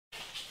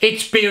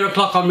It's beer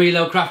o'clock on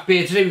Reload Craft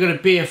Beer. Today we've got a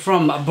beer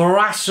from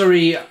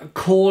Brasserie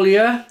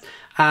Caulier,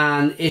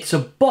 and it's a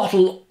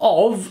bottle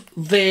of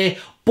their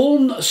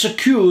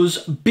Secours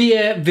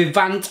Beer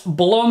Vivant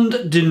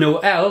Blonde de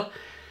Noël,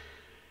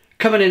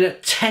 coming in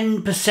at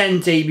 10%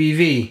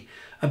 ABV.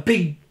 A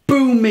big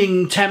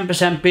booming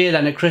 10% beer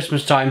then at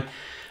Christmas time,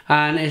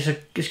 and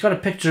it's got a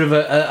picture of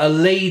a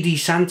lady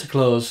Santa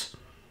Claus.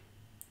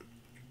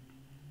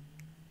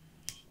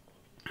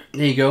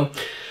 There you go.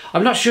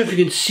 I'm not sure if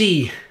you can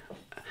see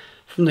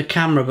from the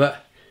camera,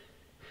 but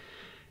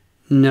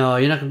no,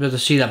 you're not going to be able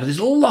to see that, but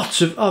there's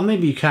lots of, oh,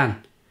 maybe you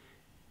can.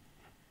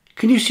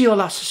 Can you see all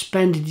that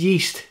suspended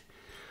yeast?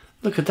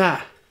 Look at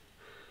that.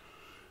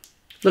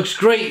 Looks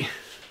great.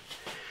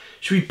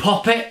 Should we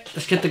pop it?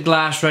 Let's get the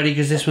glass ready,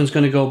 because this one's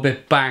going to go a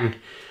bit bang.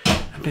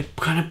 A bit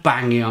kind of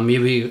bangy on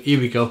me. Here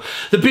we go.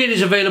 The beer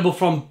is available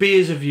from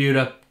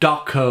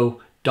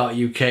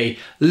beersofeurope.co.uk.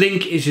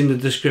 Link is in the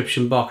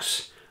description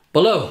box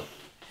below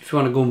if you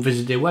want to go and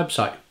visit their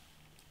website.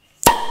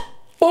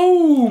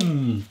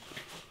 Boom!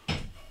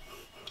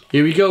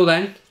 Here we go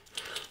then.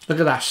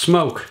 Look at that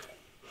smoke.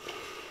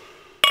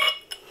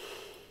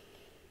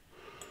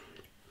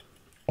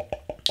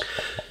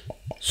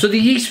 So the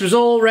yeast was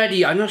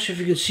already, I'm not sure if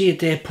you can see it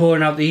there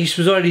pouring out, the yeast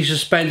was already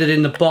suspended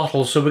in the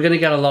bottle, so we're going to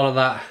get a lot of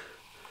that.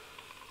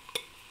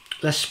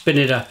 Let's spin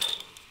it up.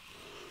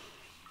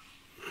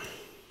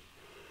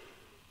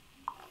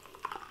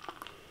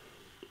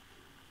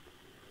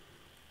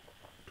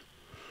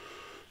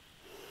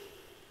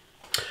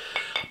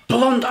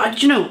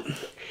 Blonde, you know,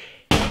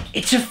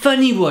 it's a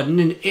funny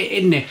one,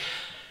 isn't it?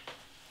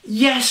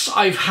 Yes,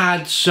 I've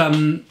had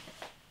some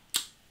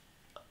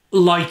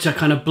lighter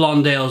kind of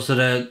blonde ales that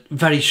are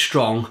very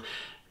strong.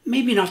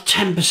 Maybe not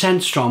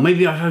 10% strong.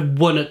 Maybe I've had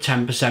one at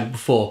 10%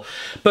 before.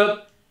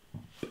 But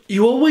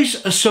you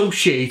always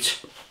associate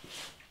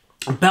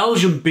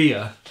Belgian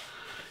beer.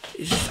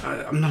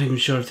 I'm not even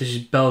sure if this is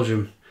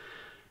Belgium.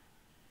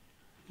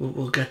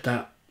 We'll get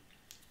that.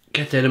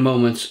 Get there in a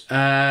moment.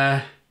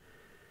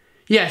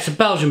 Yeah, it's a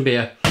Belgian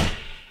beer.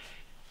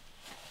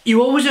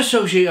 You always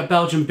associate a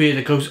Belgian beer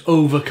that goes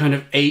over kind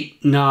of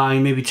 8,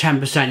 9, maybe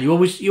 10%. You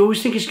always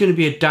think it's going to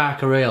be a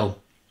darker ale.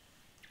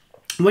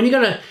 When you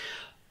got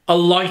a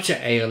lighter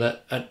ale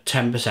at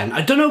 10%,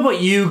 I don't know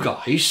about you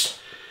guys,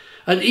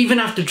 and even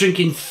after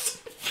drinking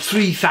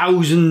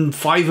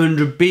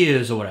 3,500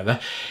 beers or whatever,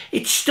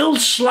 it still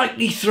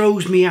slightly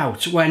throws me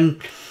out when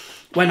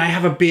I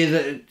have a beer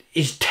that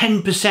is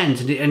 10%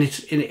 and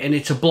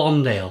it's a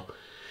blonde ale.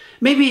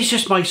 Maybe it's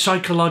just my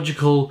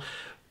psychological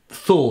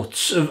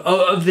thoughts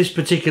of this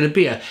particular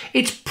beer.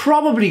 It's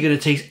probably going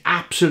to taste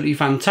absolutely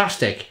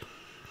fantastic.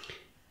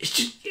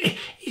 It's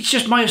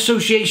just my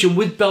association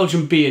with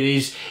Belgian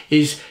beer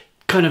is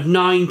kind of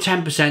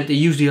 9-10%. They're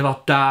usually a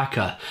lot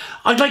darker.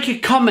 I'd like your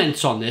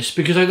comments on this,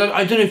 because I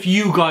don't know if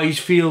you guys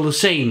feel the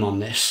same on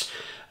this.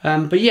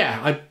 But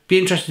yeah, I'd be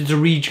interested to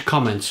read your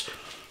comments.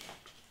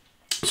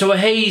 So a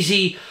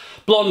hazy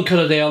blonde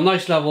coloured ale,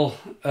 nice level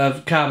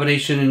of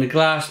carbonation in the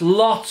glass,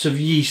 lots of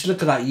yeast.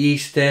 Look at that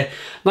yeast there.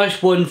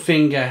 Nice one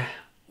finger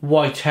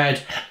white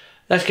head.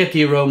 Let's get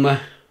the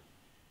aroma.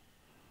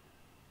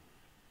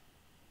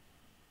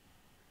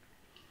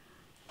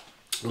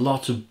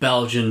 Lots of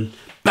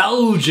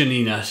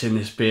Belgianiness in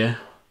this beer.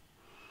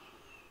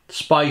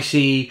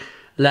 Spicy,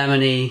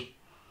 lemony.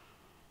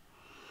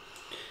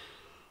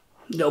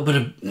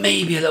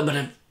 Maybe a little bit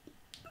of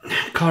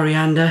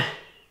coriander.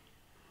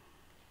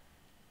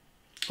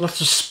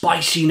 Lots of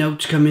spicy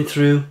notes coming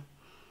through,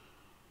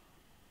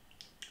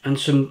 and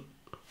some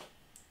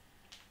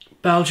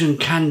Belgian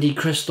candy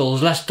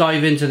crystals. Let's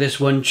dive into this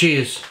one.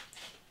 Cheers.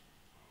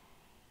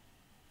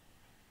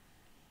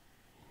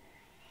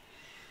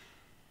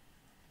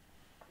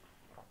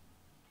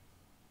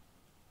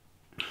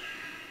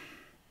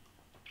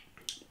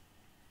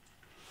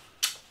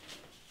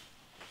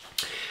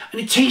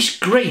 And it tastes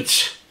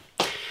great.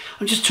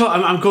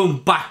 I'm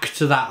going back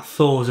to that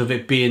thought of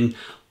it being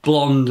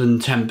blonde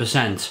and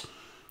 10%.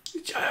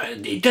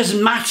 It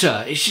doesn't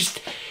matter. It's just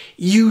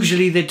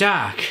usually they're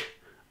dark.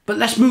 But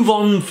let's move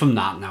on from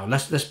that now.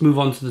 Let's move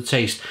on to the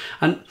taste.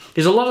 And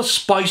there's a lot of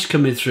spice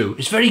coming through.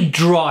 It's very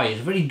dry.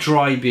 It's a very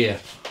dry beer.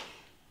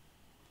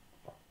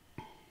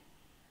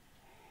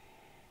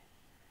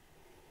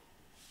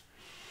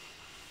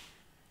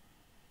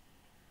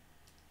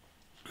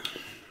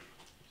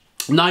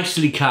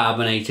 Nicely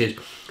carbonated.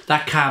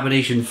 That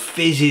carbonation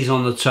fizzes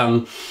on the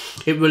tongue.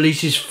 It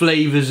releases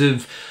flavours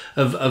of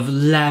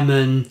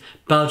lemon,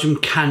 Belgian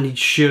candied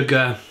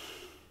sugar,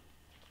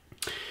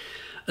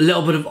 a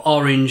little bit of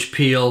orange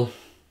peel,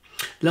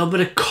 a little bit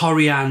of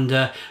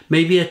coriander,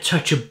 maybe a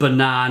touch of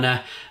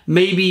banana,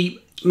 maybe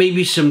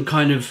some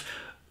kind of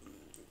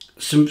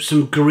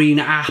some green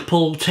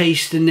apple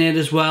taste in there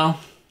as well.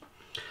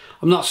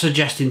 I'm not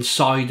suggesting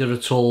cider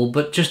at all,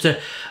 but just a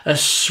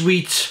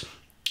sweet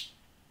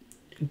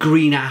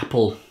green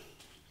apple.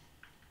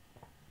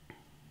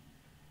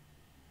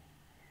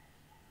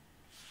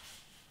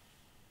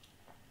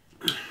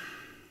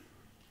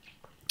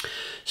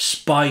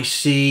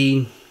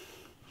 Spicy,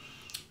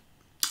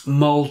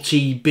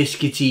 malty,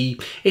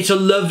 biscuity. It's a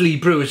lovely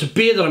brew. It's a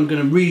beer that I'm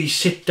going to really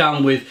sit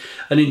down with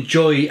and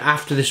enjoy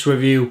after this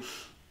review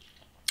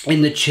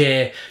in the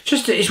chair.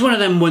 Just, it's one of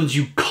them ones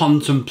you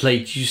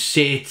contemplate. You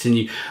sit and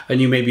you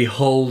maybe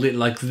hold it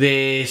like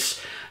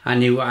this,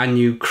 and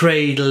you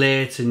cradle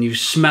it, and you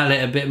smell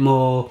it a bit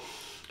more,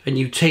 and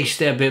you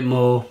taste it a bit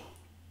more,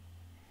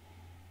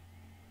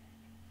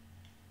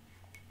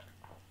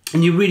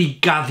 and you really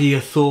gather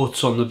your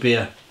thoughts on the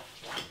beer.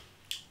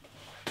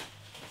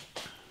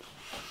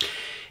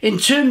 In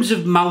terms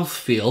of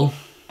mouthfeel,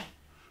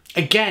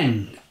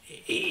 again,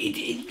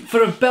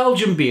 for a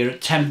Belgian beer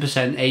at 10%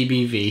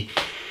 ABV,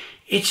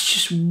 it's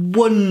just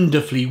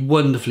wonderfully,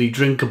 wonderfully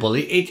drinkable.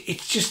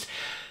 It's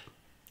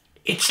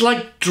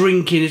like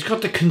drinking, it's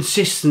got the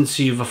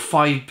consistency of a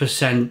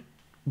 5%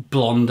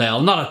 blonde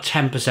ale, not a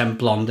 10%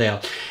 blonde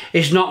ale.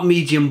 It's not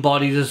medium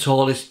bodied at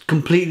all, it's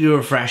completely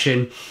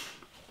refreshing.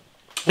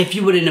 If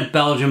you were in a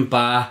Belgian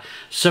bar,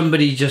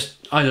 somebody just,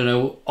 I don't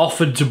know,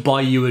 offered to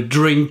buy you a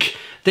drink,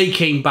 they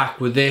came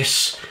back with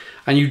this,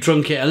 and you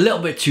drunk it a little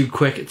bit too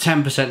quick at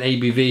 10%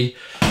 ABV,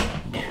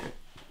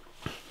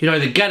 you'd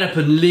either get up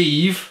and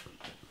leave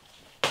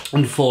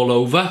and fall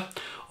over,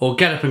 or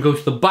get up and go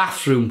to the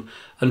bathroom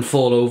and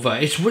fall over.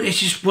 It's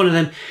just one of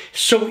them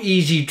so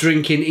easy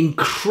drinking,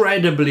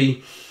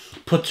 incredibly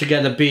put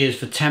together beers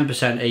for 10%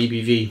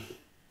 ABV.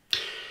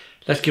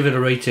 Let's give it a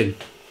rating.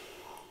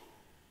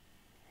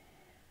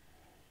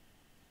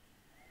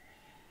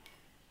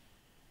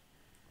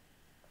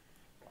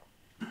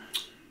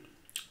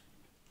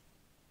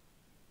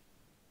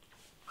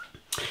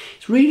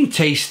 It's really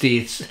tasty.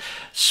 It's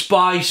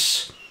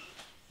spice,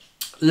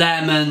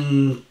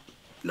 lemon,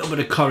 a little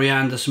bit of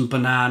coriander, some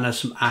banana,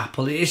 some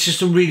apple. It's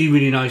just a really,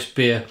 really nice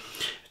beer.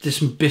 There's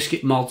some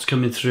biscuit malts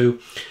coming through.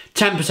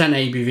 10%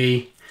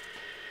 ABV.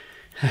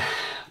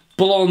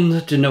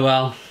 Blonde de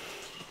Noël.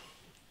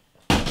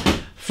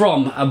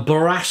 From a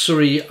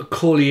Brasserie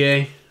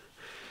Caulier.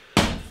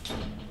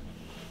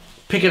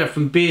 Pick it up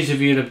from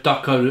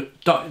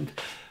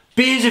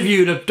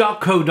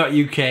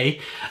beersofeurope.co.uk.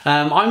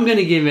 I'm going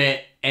to give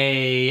it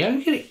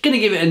I'm gonna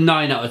give it a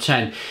 9 out of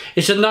 10.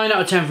 It's a 9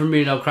 out of 10 from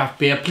Reno Craft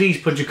Beer.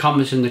 Please put your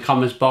comments in the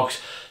comments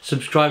box.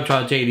 Subscribe to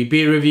our daily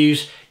beer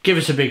reviews. Give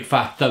us a big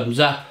fat thumbs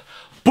up.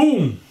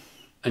 Boom!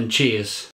 And cheers.